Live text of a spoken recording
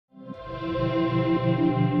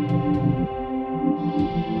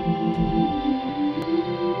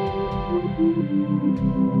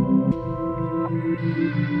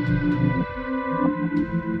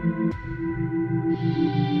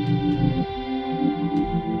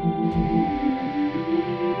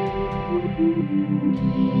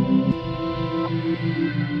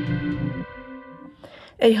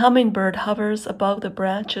A hummingbird hovers above the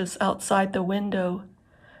branches outside the window.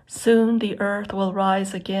 Soon the earth will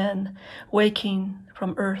rise again, waking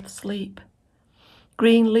from earth's sleep.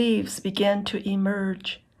 Green leaves begin to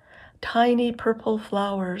emerge. Tiny purple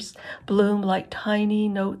flowers bloom like tiny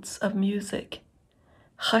notes of music.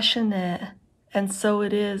 Chashane, and so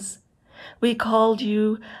it is. We called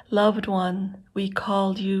you loved one. We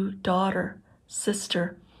called you daughter,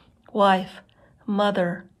 sister, wife,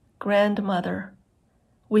 mother, grandmother.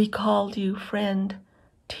 We called you friend,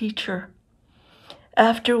 teacher.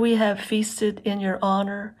 After we have feasted in your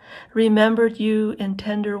honor, remembered you in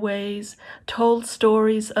tender ways, told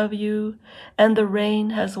stories of you, and the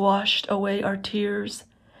rain has washed away our tears,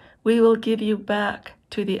 we will give you back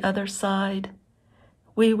to the other side.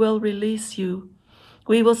 We will release you.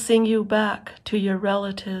 We will sing you back to your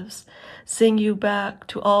relatives, sing you back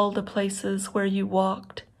to all the places where you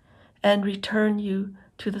walked, and return you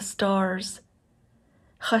to the stars.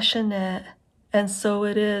 Chashane, and so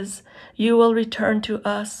it is, you will return to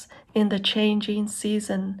us in the changing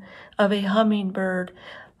season of a hummingbird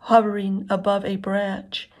hovering above a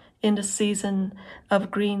branch, in the season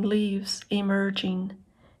of green leaves emerging,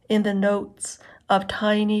 in the notes of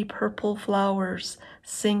tiny purple flowers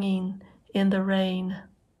singing in the rain.